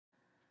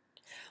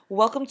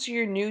Welcome to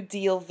your New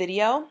Deal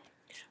video.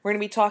 We're going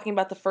to be talking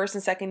about the first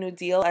and second New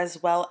Deal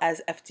as well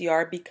as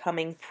FDR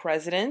becoming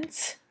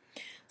president.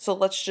 So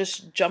let's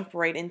just jump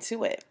right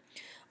into it.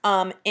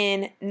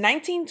 In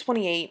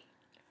 1928,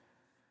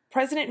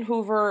 President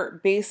Hoover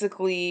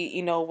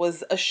basically,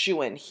 was a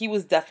shoo-in. He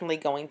was definitely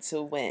going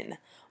to win.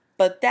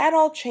 But that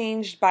all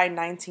changed by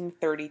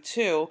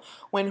 1932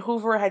 when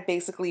Hoover had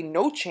basically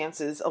no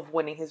chances of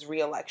winning his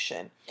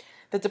re-election.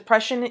 The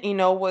Depression,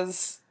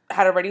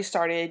 had already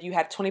started. You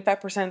had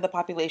 25% of the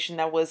population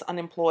that was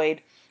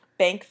unemployed.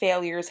 Bank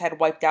failures had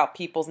wiped out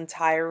people's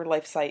entire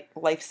life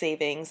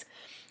savings.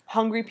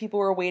 Hungry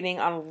people were waiting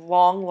on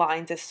long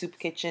lines at soup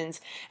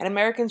kitchens, and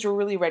Americans were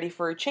really ready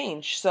for a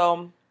change.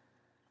 So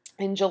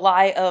in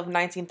July of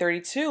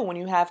 1932, when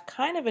you have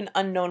kind of an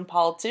unknown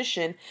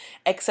politician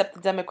accept the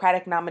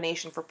Democratic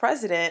nomination for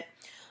president,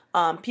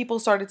 people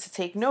started to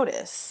take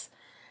notice.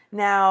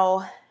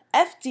 Now,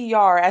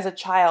 FDR, as a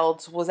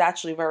child, was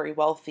actually very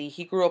wealthy.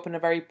 He grew up in a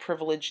very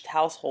privileged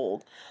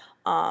household.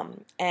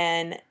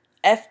 And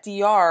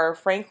FDR,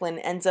 Franklin,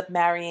 ends up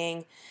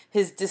marrying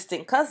his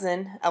distant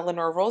cousin,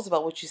 Eleanor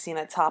Roosevelt, which you see in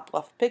that top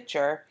left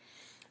picture.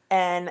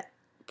 And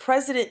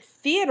President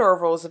Theodore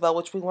Roosevelt,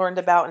 which we learned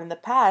about in the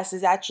past,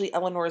 is actually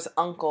Eleanor's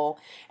uncle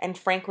and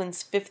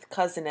Franklin's fifth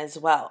cousin as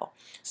well.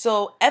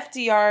 So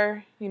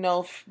FDR,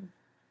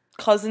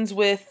 cousins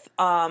with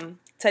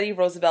Teddy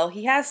Roosevelt,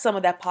 he has some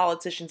of that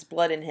politician's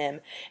blood in him,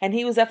 and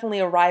he was definitely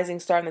a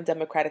rising star in the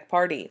Democratic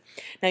Party.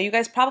 Now, you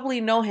guys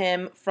probably know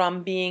him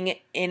from being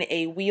in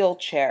a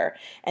wheelchair,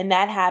 and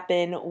that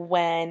happened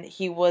when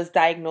he was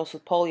diagnosed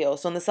with polio.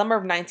 So in the summer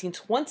of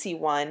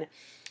 1921,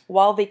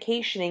 while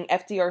vacationing,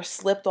 FDR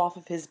slipped off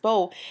of his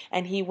boat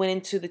and he went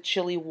into the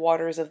chilly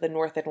waters of the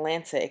North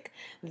Atlantic.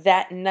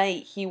 That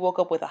night, he woke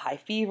up with a high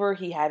fever.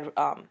 He had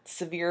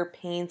severe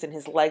pains in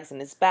his legs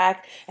and his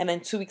back. And then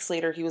 2 weeks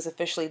later, he was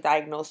officially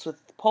diagnosed with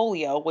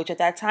polio, which at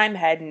that time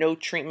had no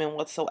treatment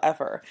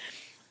whatsoever.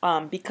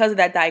 Because of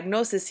that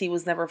diagnosis, he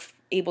was never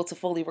able to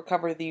fully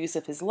recover the use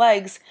of his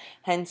legs,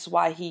 hence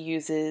why he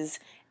uses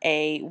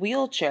a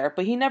wheelchair,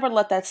 but he never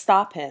let that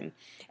stop him.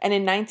 And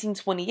in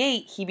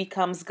 1928, he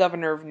becomes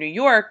governor of New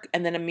York,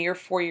 and then a mere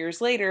 4 years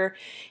later,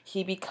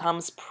 he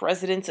becomes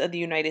president of the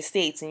United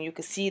States, and you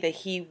can see that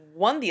he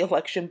won the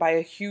election by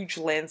a huge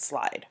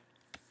landslide.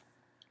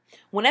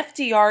 When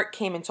FDR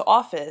came into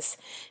office,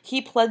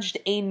 he pledged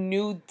a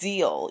New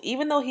Deal.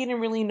 Even though he didn't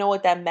really know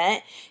what that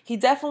meant, he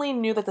definitely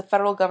knew that the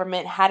federal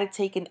government had to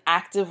take an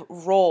active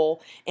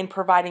role in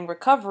providing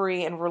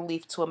recovery and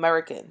relief to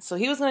Americans. So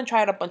he was going to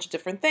try out a bunch of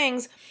different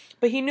things,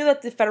 but he knew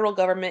that the federal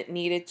government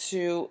needed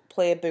to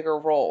play a bigger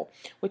role,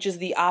 which is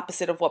the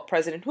opposite of what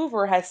President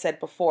Hoover has said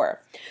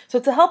before.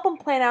 So to help him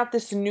plan out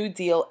this New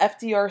Deal,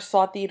 FDR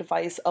sought the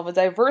advice of a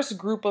diverse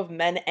group of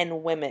men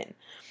and women,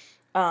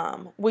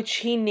 which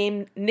he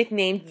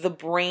nicknamed the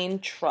Brain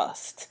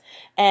Trust.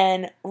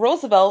 And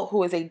Roosevelt,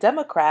 who is a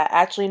Democrat,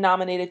 actually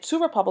nominated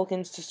 2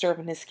 Republicans to serve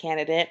in his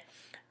cabinet,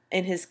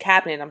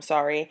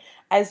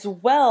 as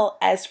well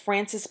as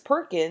Frances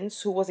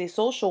Perkins, who was a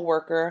social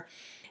worker,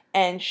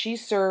 and she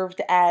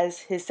served as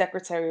his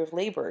Secretary of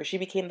Labor. She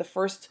became the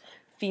first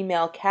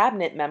female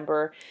cabinet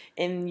member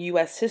in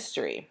U.S.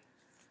 history.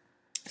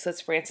 So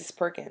that's Frances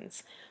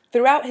Perkins.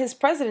 Throughout his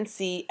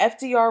presidency,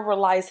 FDR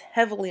relies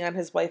heavily on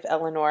his wife,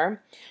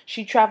 Eleanor.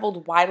 She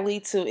traveled widely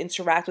to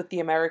interact with the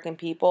American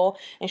people,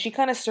 and she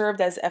kind of served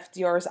as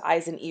FDR's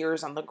eyes and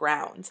ears on the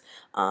ground.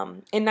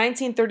 In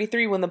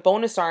 1933, when the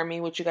Bonus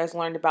Army, which you guys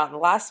learned about in the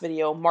last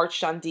video,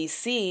 marched on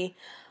D.C.,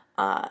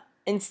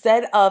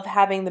 instead of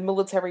having the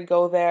military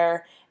go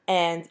there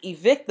and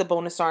evict the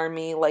Bonus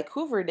Army like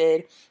Hoover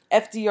did,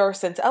 FDR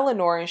sent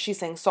Eleanor, and she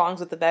sang songs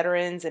with the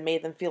veterans and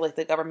made them feel like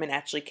the government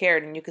actually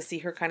cared, and you can see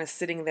her kind of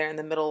sitting there in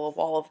the middle of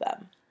all of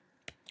them.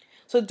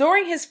 So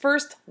during his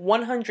first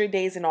 100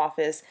 days in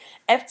office,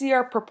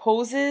 FDR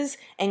proposes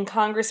and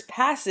Congress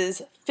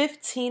passes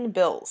 15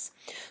 bills.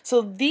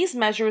 So these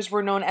measures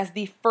were known as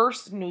the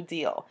first New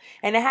Deal,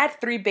 and it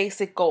had 3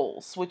 basic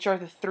goals, which are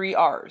the 3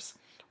 R's: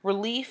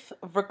 relief,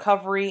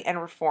 recovery,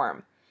 and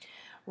reform.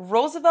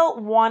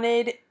 Roosevelt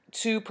wanted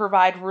to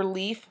provide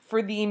relief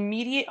for the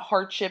immediate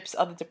hardships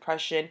of the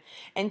Depression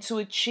and to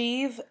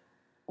achieve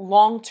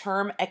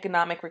long-term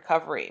economic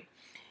recovery.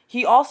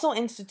 He also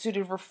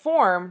instituted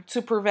reform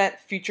to prevent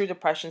future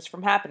depressions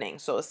from happening.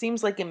 So it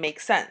seems like it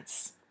makes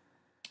sense.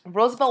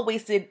 Roosevelt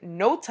wasted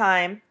no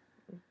time.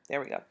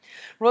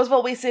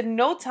 Roosevelt wasted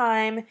no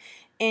time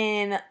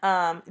in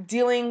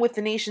dealing with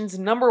the nation's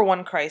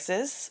 #1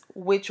 crisis,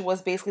 which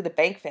was basically the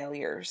bank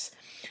failures.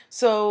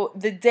 So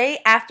the day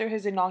after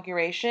his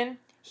inauguration,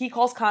 he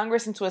calls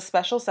Congress into a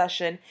special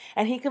session,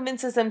 and he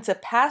convinces them to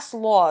pass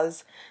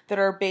laws that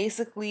are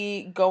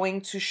basically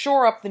going to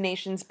shore up the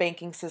nation's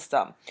banking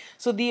system.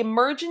 So the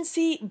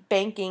Emergency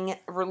Banking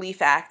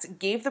Relief Act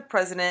gave the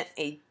president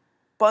a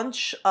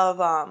bunch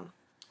of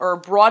or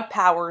broad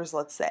powers,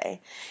 let's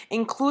say,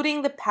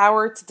 including the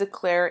power to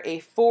declare a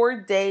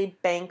 4-day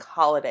bank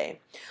holiday.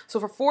 So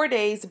for 4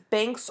 days,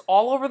 banks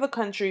all over the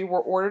country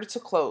were ordered to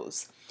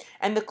close.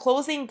 And the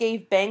closing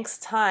gave banks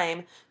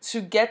time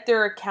to get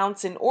their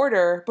accounts in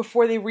order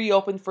before they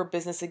reopened for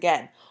business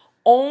again.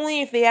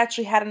 Only if they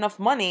actually had enough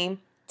money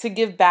to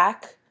give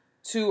back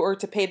to or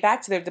to pay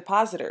back to their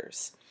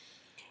depositors.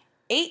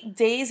 8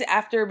 days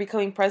after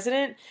becoming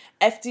president,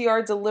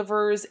 FDR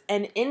delivers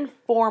an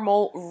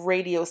informal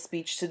radio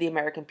speech to the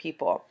American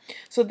people.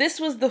 So this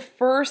was the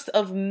first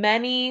of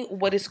many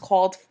what is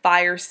called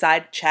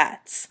fireside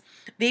chats.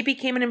 They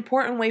became an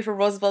important way for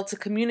Roosevelt to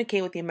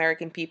communicate with the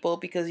American people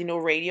because,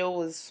 radio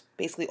was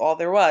basically all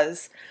there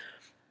was.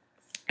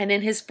 And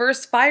in his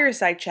first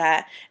fireside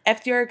chat,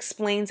 FDR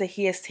explains that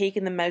he has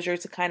taken the measure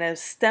to kind of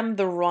stem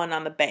the run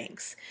on the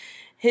banks.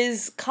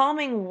 His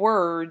calming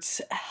words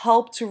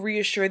helped to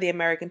reassure the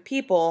American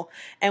people,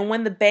 and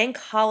when the bank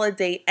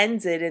holiday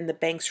ended and the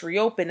banks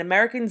reopened,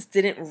 Americans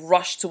didn't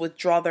rush to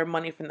withdraw their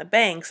money from the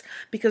banks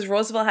because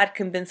Roosevelt had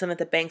convinced them that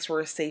the banks were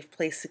a safe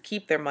place to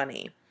keep their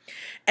money.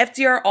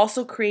 FDR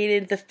also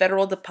created the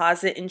Federal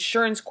Deposit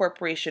Insurance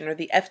Corporation, or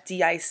the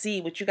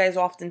FDIC, which you guys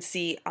often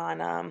see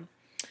on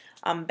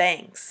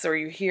banks, or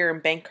you hear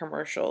in bank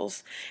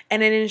commercials,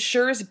 and it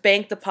insures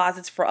bank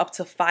deposits for up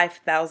to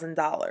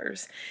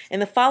 $5,000. In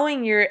the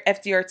following year,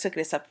 FDR took it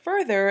a step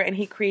further, and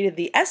he created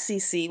the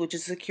SEC, which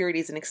is the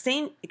Securities and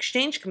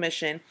Exchange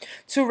Commission,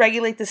 to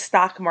regulate the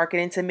stock market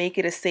and to make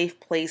it a safe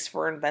place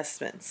for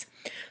investments.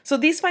 So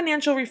these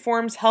financial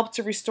reforms helped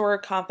to restore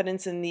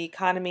confidence in the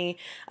economy.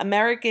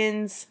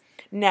 Americans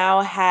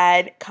now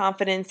had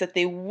confidence that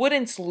they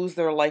wouldn't lose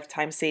their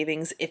lifetime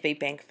savings if a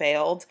bank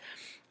failed.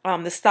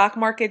 The stock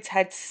markets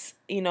had,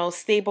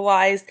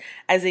 stabilized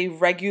as a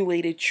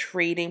regulated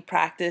trading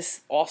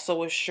practice,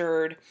 also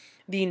assured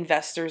the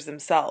investors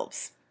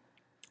themselves.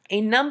 A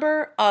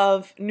number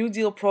of New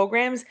Deal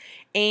programs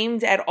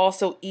aimed at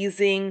also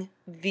easing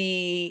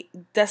the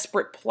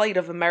desperate plight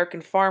of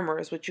American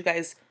farmers, which you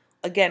guys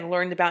again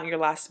learned about in your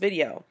last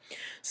video.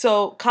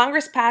 So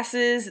Congress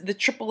passes the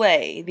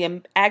AAA,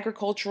 the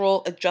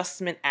Agricultural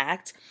Adjustment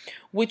Act,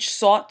 which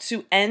sought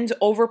to end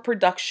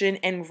overproduction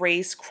and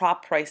raise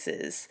crop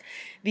prices.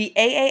 The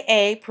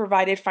AAA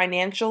provided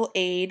financial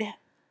aid,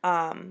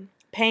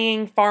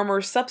 paying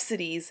farmers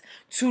subsidies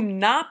to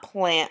not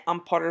plant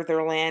on part of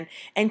their land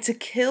and to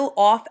kill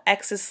off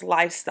excess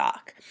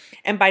livestock.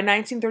 And by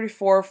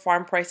 1934,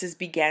 farm prices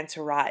began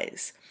to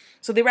rise.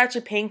 So they were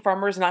actually paying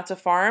farmers not to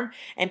farm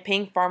and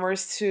paying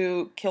farmers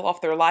to kill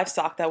off their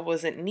livestock that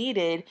wasn't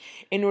needed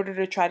in order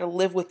to try to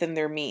live within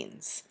their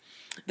means.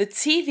 The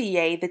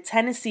TVA, the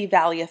Tennessee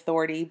Valley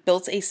Authority,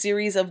 built a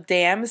series of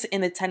dams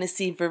in the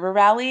Tennessee River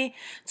Valley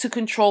to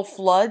control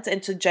floods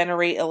and to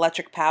generate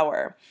electric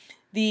power.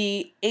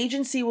 The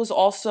agency was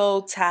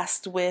also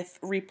tasked with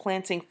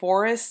replanting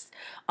forests,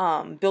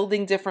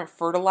 building different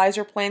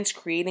fertilizer plants,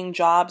 creating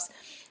jobs,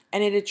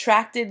 and it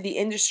attracted the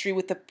industry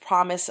with the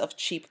promise of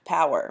cheap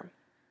power.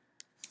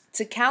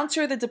 To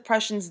counter the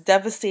Depression's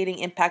devastating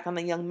impact on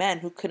the young men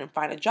who couldn't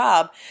find a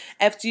job,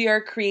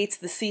 FDR creates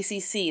the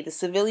CCC, the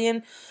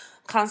Civilian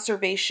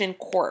Conservation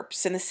Corps,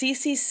 and the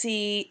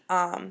CCC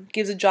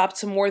gives a job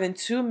to more than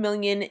 2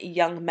 million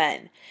young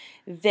men.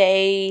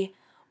 They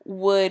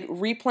would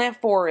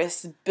replant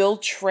forests,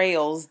 build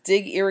trails,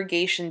 dig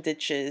irrigation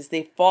ditches.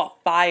 They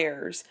fought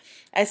fires.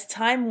 As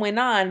time went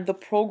on, the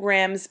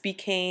programs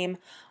became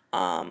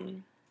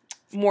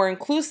more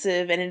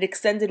inclusive, and it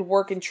extended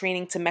work and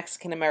training to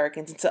Mexican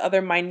Americans and to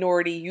other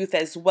minority youth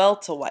as well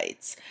to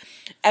whites.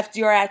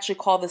 FDR actually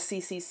called the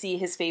CCC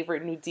his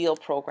favorite New Deal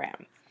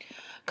program.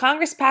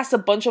 Congress passed a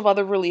bunch of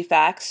other relief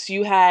acts.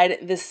 You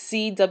had the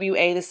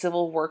CWA, the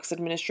Civil Works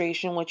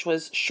Administration, which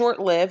was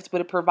short-lived,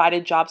 but it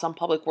provided jobs on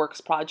public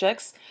works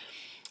projects.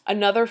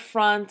 Another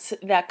front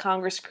that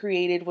Congress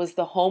created was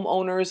the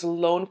Homeowners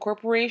Loan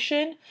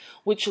Corporation,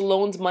 which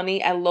loaned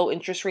money at low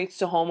interest rates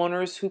to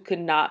homeowners who could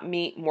not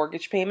meet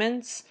mortgage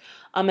payments.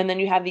 And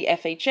then you have the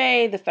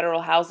FHA, the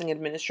Federal Housing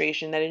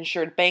Administration, that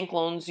ensured bank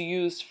loans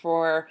used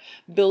for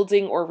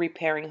building or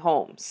repairing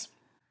homes.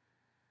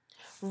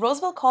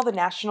 Roosevelt called the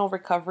National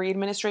Recovery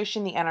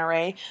Administration, the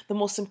NRA, the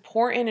most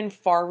important and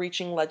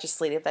far-reaching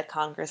legislative that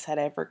Congress had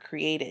ever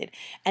created.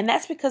 And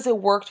that's because it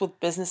worked with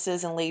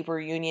businesses and labor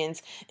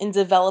unions in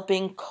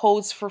developing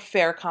codes for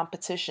fair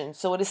competition.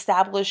 So it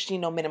established,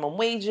 minimum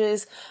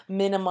wages,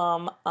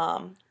 minimum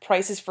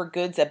prices for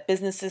goods that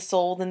businesses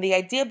sold. And the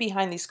idea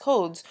behind these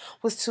codes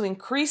was to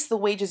increase the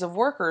wages of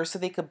workers so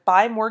they could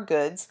buy more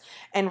goods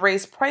and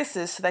raise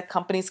prices so that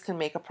companies can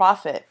make a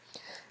profit.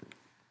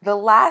 The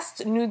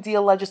last New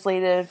Deal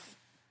legislative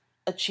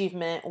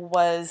achievement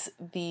was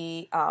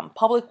the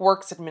Public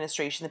Works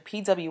Administration,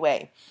 the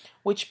PWA,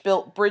 which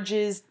built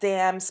bridges,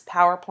 dams,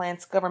 power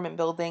plants, government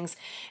buildings,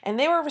 and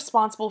they were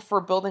responsible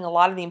for building a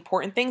lot of the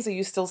important things that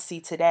you still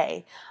see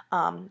today.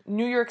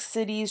 New York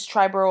City's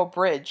Triborough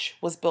Bridge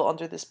was built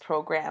under this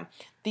program.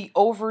 The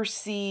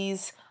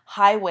overseas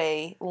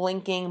highway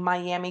linking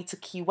Miami to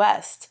Key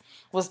West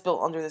was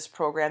built under this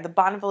program. The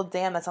Bonneville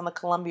Dam that's on the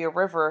Columbia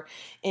River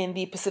in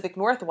the Pacific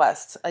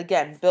Northwest,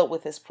 again, built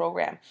with this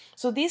program.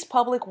 So these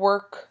public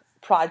work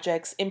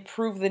projects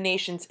improve the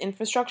nation's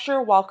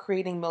infrastructure while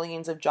creating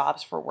millions of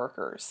jobs for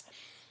workers.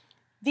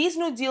 These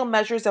New Deal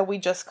measures that we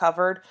just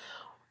covered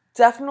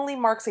definitely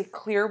marks a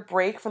clear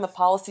break from the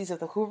policies of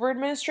the Hoover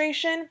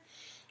administration,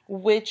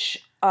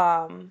 which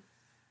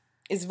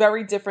is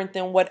very different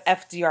than what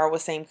FDR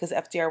was saying, because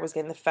FDR was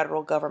getting the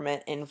federal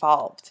government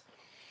involved.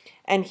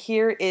 And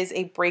here is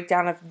a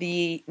breakdown of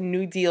the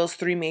New Deal's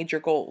three major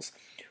goals: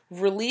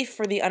 relief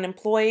for the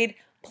unemployed,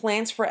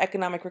 plans for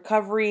economic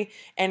recovery,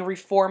 and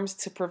reforms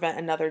to prevent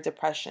another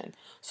depression.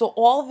 So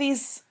all of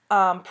these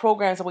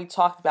programs that we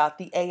talked about,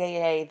 the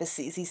AAA, the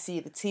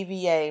CCC, the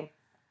TVA,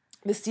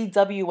 the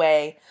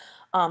CWA,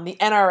 the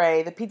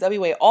NRA, the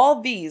PWA,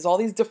 all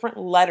these different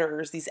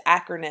letters, these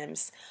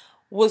acronyms,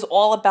 was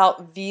all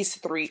about these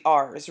three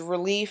R's: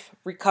 relief,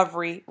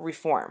 recovery,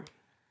 reform.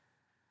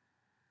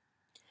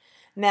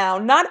 Now,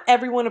 not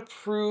everyone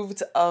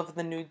approved of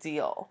the New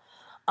Deal.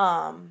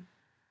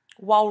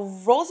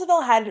 While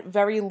Roosevelt had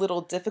very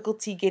little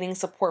difficulty getting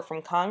support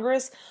from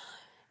Congress,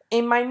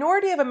 a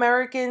minority of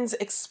Americans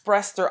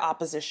expressed their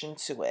opposition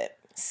to it.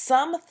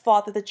 Some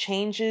thought that the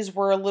changes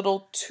were a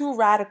little too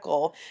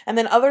radical, and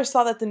then others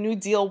thought that the New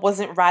Deal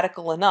wasn't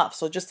radical enough,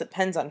 so it just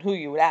depends on who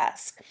you would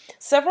ask.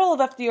 Several of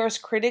FDR's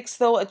critics,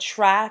 though,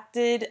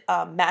 attracted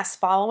mass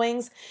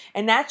followings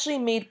and naturally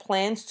made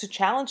plans to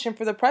challenge him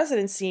for the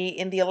presidency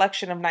in the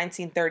election of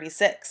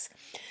 1936.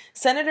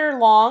 Senator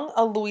Long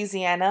of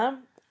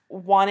Louisiana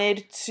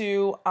wanted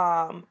to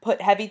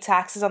put heavy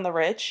taxes on the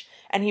rich,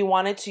 and he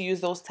wanted to use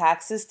those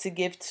taxes to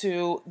give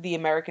to the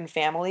American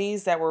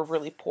families that were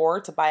really poor,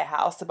 to buy a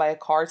house, to buy a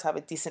car, to have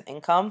a decent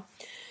income.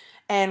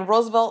 And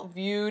Roosevelt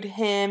viewed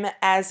him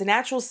as an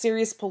actual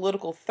serious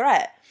political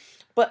threat.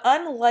 But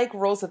unlike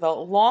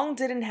Roosevelt, Long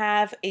didn't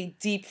have a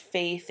deep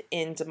faith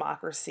in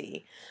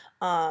democracy.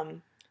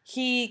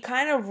 He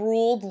kind of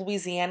ruled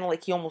Louisiana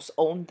like he almost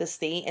owned the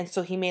state, and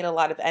so he made a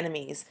lot of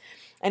enemies.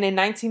 And in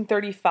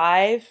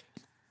 1935,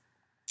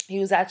 he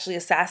was actually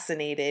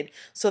assassinated.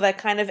 So that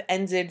kind of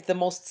ended the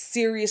most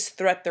serious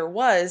threat there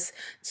was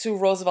to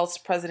Roosevelt's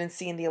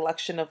presidency in the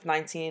election of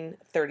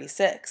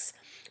 1936.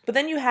 But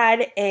then you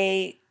had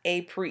a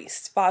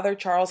priest, Father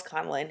Charles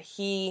Conlin.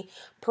 He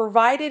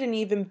provided an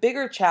even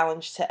bigger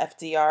challenge to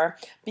FDR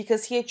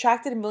because he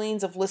attracted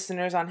millions of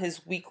listeners on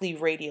his weekly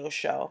radio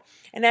show.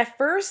 And at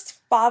first,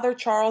 Father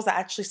Charles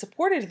actually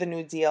supported the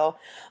New Deal,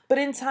 but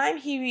in time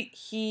he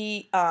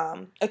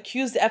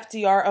accused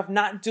FDR of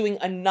not doing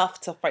enough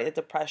to fight the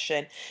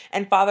Depression.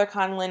 And Father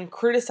Conlin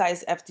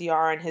criticized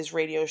FDR on his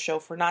radio show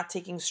for not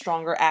taking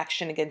stronger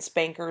action against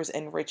bankers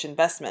and rich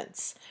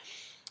investments.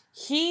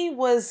 He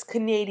was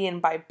Canadian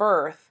by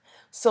birth,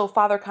 so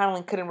Father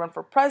Conlin couldn't run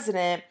for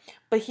president,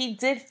 but he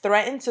did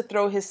threaten to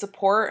throw his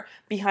support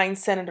behind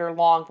Senator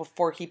Long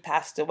before he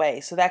passed away,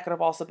 so that could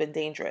have also been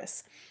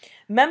dangerous.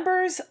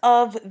 Members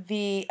of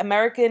the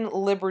American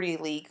Liberty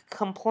League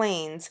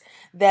complained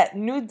that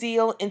New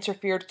Deal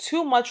interfered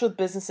too much with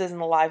businesses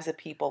and the lives of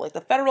people, like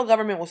the federal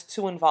government was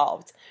too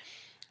involved.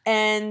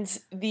 And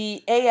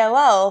the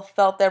ALL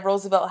felt that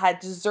Roosevelt had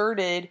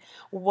deserted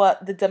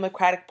what the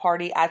Democratic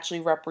Party actually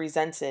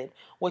represented,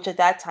 which at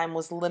that time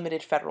was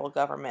limited federal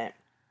government.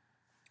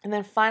 And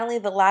then finally,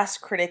 the last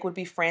critic would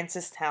be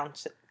Francis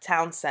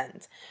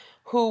Townsend,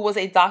 who was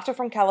a doctor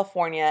from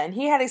California, and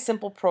he had a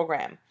simple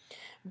program.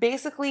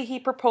 Basically, he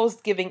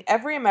proposed giving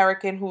every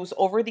American who's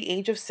over the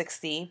age of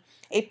 60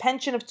 a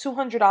pension of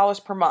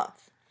 $200 per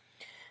month.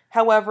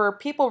 However,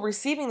 people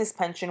receiving this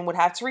pension would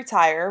have to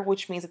retire,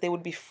 which means that they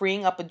would be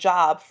freeing up a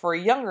job for a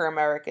younger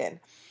American.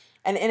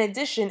 And in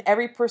addition,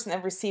 every person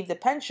that received the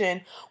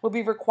pension would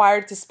be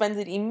required to spend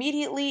it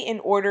immediately in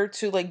order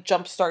to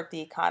jumpstart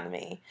the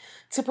economy.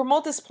 To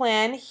promote this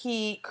plan,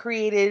 he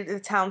created the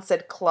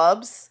Townsend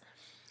clubs,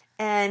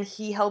 and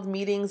he held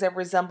meetings that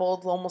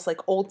resembled almost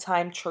like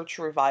old-time church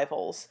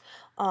revivals.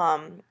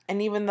 And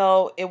even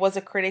though it was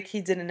a critic,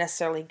 he didn't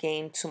necessarily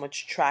gain too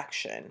much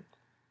traction.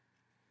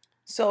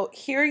 So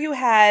here you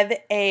have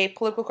a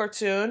political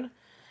cartoon,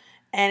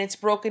 and it's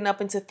broken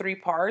up into 3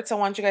 parts. I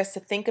want you guys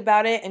to think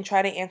about it and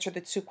try to answer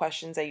the 2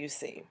 questions that you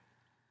see.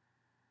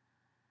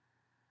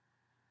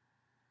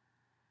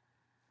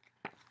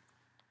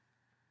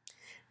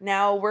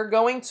 Now we're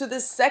going to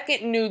the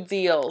second New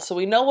Deal. So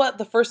we know what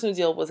the first New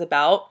Deal was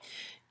about.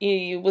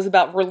 It was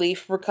about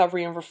relief,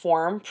 recovery, and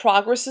reform.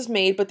 Progress was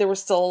made, but there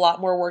was still a lot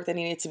more work that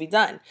needed to be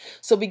done.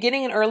 So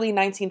beginning in early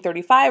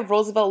 1935,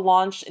 Roosevelt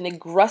launched an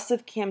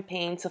aggressive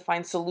campaign to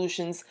find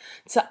solutions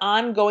to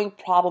ongoing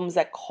problems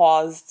that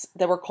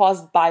were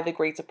caused by the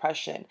Great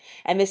Depression.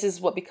 And this is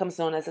what becomes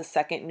known as the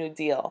Second New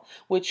Deal,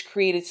 which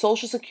created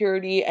Social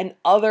Security and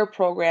other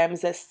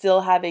programs that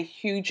still have a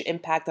huge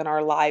impact on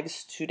our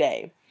lives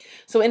today.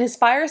 So in his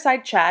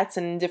fireside chats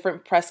and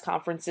different press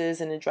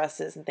conferences and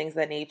addresses and things of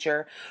that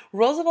nature,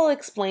 Roosevelt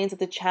explains that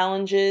the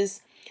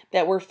challenges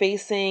that were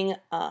facing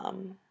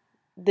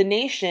the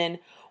nation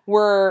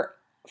were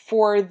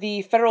for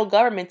the federal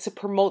government to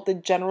promote the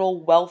general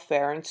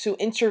welfare and to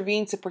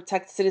intervene to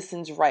protect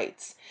citizens'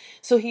 rights.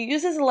 So he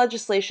uses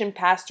legislation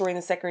passed during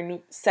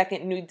the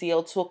Second New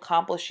Deal to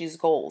accomplish these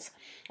goals.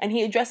 And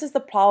he addresses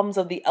the problems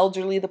of the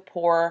elderly, the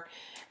poor,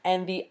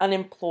 and the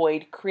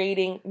unemployed,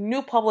 creating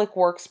new public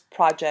works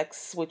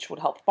projects which would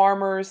help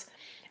farmers,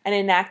 and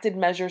enacted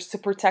measures to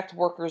protect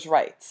workers'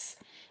 rights.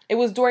 It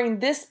was during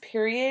this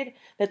period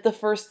that the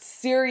first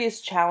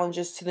serious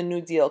challenges to the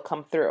New Deal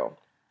come through,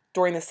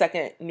 during the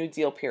Second New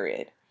Deal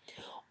period.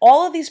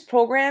 All of these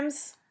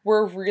programs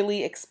were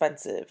really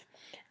expensive,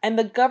 and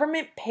the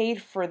government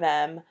paid for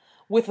them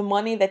with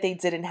money that they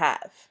didn't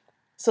have.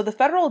 So the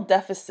federal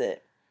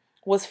deficit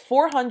was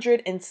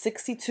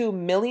 $462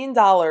 million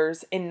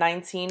in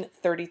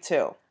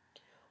 1932.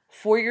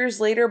 4 years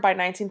later, by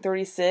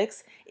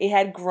 1936, it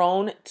had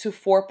grown to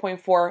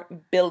 $4.4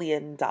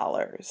 billion.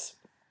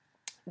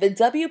 The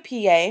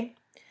WPA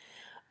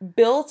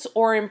built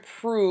or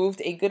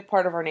improved a good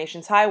part of our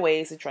nation's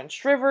highways, it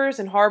drenched rivers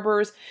and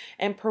harbors,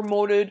 and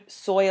promoted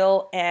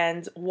soil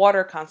and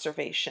water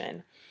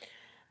conservation.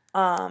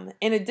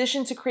 In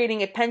addition to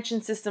creating a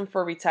pension system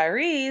for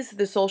retirees,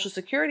 the Social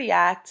Security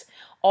Act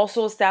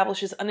also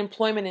establishes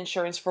unemployment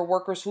insurance for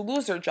workers who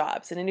lose their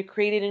jobs, and it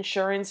created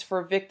insurance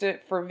for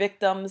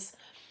victims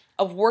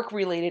of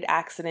work-related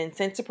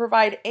accidents, and to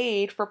provide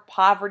aid for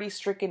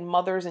poverty-stricken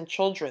mothers and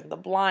children, the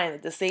blind, the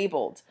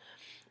disabled.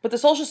 But the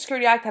Social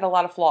Security Act had a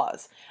lot of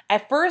flaws.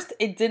 At first,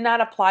 it did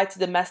not apply to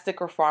domestic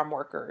or farm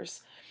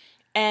workers.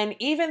 And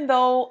even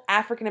though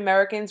African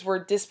Americans were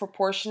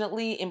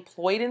disproportionately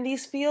employed in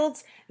these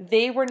fields,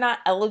 they were not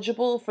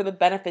eligible for the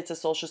benefits of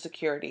Social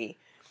Security.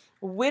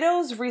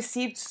 Widows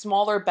received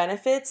smaller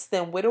benefits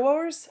than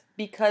widowers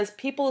because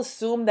people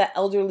assumed that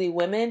elderly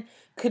women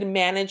could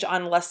manage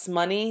on less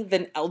money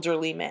than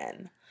elderly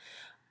men.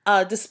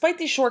 Despite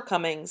these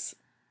shortcomings,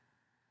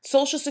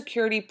 Social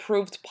Security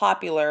proved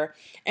popular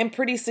and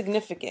pretty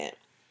significant.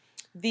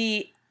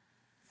 The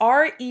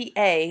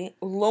REA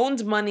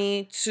loaned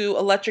money to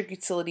electric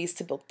utilities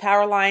to build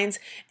power lines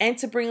and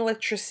to bring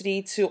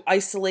electricity to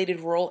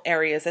isolated rural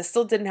areas that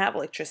still didn't have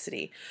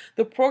electricity.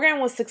 The program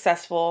was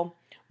successful.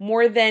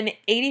 More than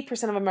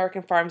 80% of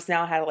American farms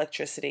now had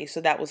electricity,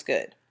 so that was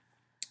good.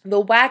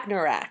 The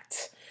Wagner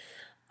Act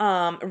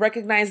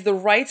recognized the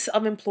rights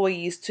of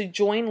employees to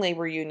join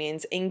labor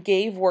unions and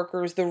gave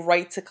workers the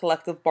right to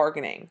collective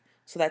bargaining.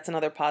 So that's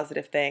another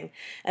positive thing.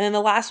 And then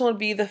the last one would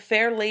be the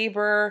Fair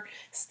Labor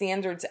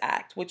Standards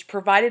Act, which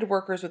provided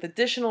workers with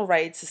additional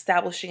rights,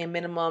 establishing a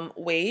minimum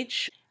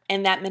wage.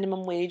 And that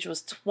minimum wage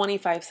was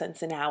 25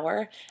 cents an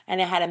hour,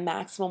 and it had a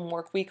maximum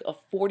work week of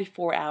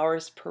 44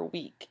 hours per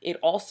week. It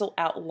also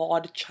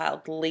outlawed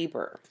child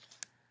labor.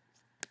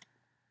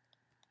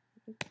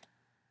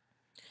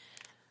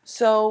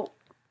 So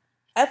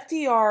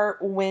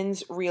FDR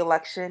wins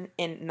re-election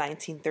in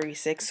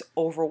 1936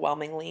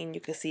 overwhelmingly, and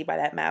you can see by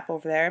that map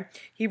over there.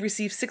 He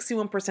received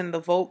 61% of the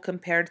vote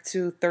compared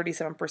to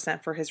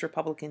 37% for his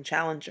Republican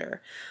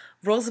challenger.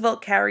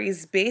 Roosevelt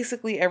carries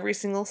basically every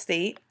single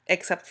state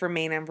except for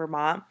Maine and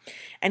Vermont,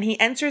 and he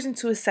enters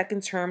into his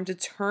second term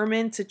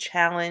determined to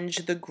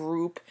challenge the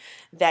group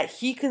that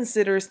he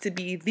considers to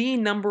be the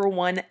number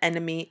one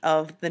enemy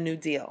of the New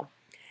Deal,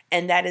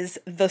 and that is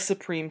the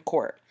Supreme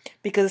Court,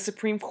 because the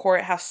Supreme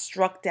Court has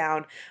struck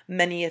down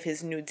many of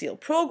his New Deal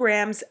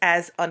programs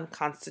as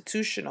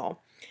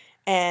unconstitutional.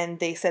 And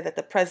they said that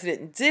the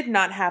president did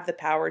not have the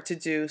power to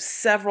do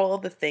several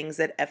of the things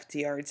that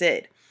FDR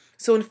did.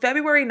 So in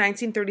February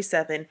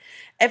 1937,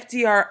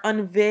 FDR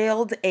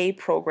unveiled a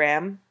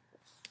program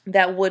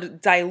that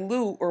would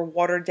dilute or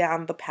water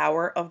down the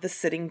power of the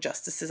sitting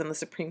justices on the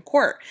Supreme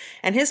Court.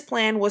 And his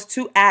plan was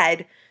to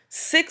add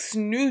 6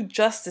 new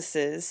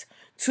justices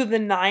to the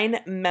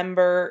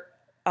 9-member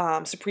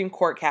Supreme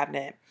Court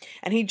cabinet.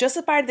 And he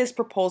justified this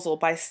proposal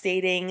by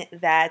stating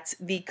that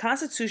the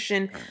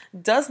Constitution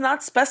does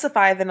not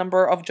specify the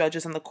number of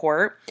judges on the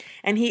court.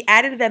 And he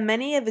added that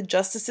many of the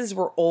justices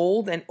were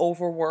old and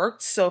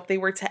overworked. So if they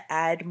were to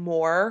add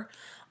more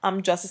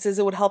justices,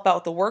 it would help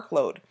out the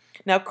workload.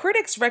 Now,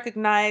 critics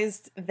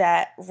recognized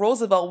that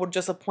Roosevelt would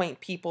just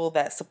appoint people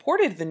that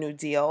supported the New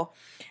Deal,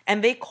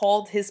 and they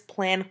called his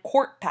plan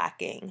court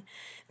packing.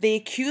 They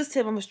accused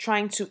him of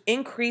trying to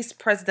increase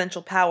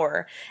presidential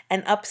power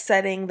and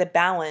upsetting the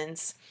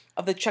balance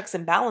of the checks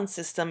and balance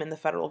system in the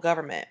federal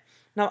government.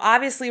 Now,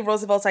 obviously,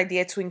 Roosevelt's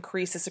idea to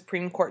increase the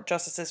Supreme Court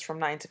justices from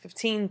 9 to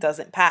 15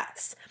 doesn't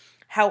pass.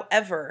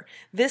 However,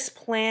 this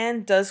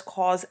plan does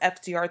cause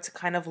FDR to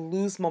kind of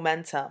lose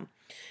momentum.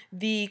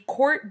 The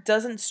court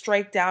doesn't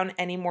strike down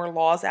any more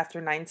laws after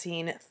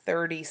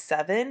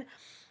 1937,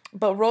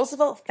 but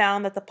Roosevelt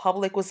found that the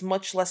public was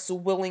much less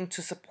willing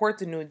to support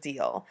the New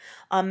Deal.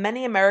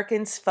 Many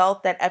Americans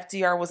felt that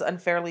FDR was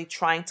unfairly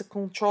trying to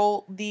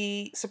control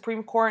the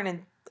Supreme Court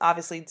and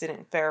obviously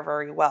didn't fare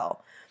very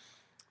well.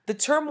 The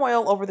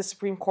turmoil over the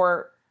Supreme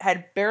Court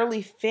had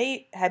barely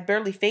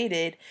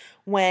faded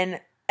when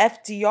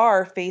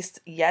FDR faced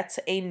yet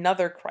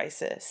another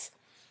crisis.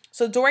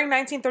 So during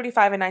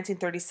 1935 and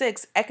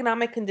 1936,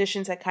 economic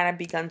conditions had kind of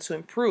begun to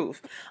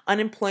improve.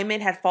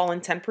 Unemployment had fallen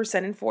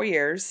 10% in 4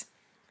 years.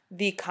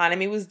 The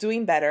economy was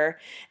doing better.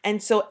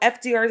 And so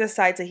FDR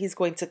decides that he's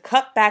going to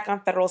cut back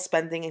on federal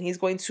spending and he's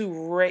going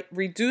to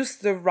reduce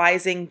the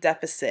rising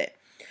deficit.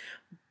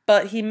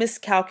 But he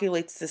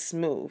miscalculates this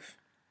move.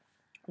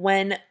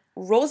 When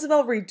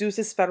Roosevelt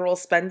reduces federal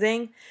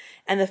spending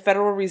and the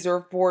Federal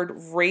Reserve Board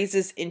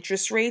raises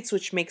interest rates,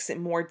 which makes it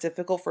more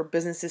difficult for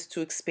businesses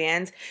to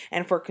expand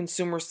and for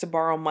consumers to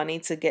borrow money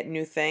to get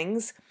new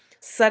things,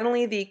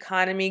 suddenly the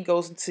economy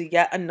goes into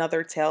yet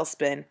another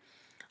tailspin.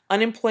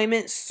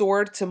 Unemployment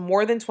soared to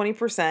more than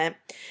 20%,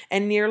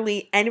 and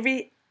nearly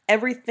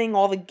everything,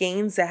 all the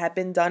gains that had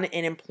been done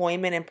in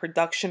employment and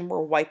production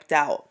were wiped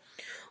out.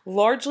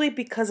 Largely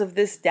because of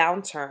this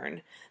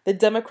downturn, the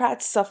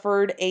Democrats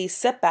suffered a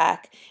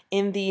setback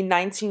in the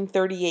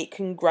 1938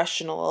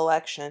 congressional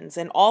elections.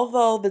 And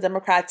although the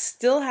Democrats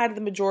still had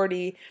the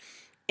majority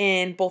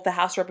in both the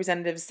House of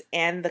Representatives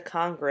and the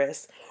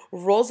Congress,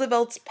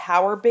 Roosevelt's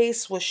power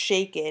base was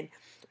shaken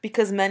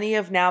because many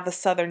of now the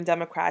Southern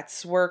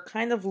Democrats were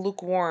kind of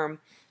lukewarm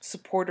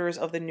supporters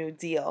of the New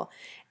Deal.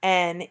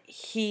 And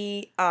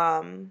he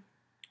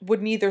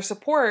would need their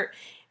support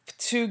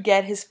to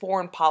get his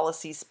foreign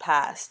policies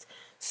passed.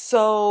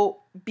 So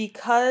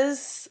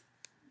because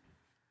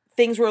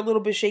things were a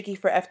little bit shaky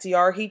for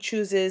FDR, he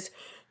chooses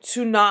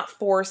to not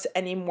force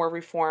any more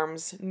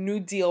reforms, New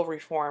Deal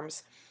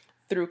reforms,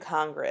 through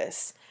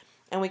Congress.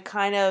 And we're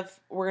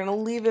going to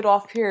leave it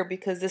off here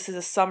because this is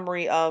a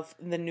summary of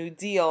the New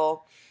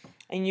Deal.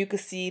 And you can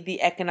see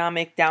the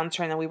economic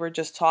downturn that we were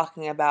just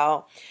talking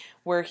about,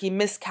 where he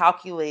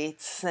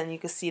miscalculates, and you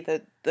can see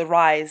the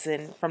rise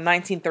from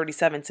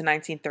 1937 to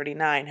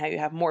 1939, how you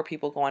have more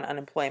people go on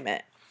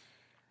unemployment.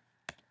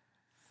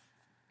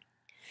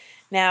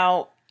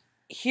 Now,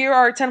 here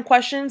are 10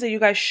 questions that you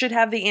guys should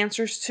have the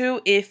answers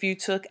to if you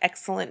took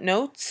excellent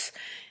notes.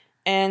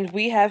 And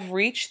we have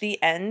reached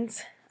the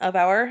end of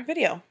our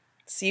video.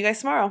 See you guys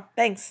tomorrow.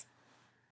 Thanks.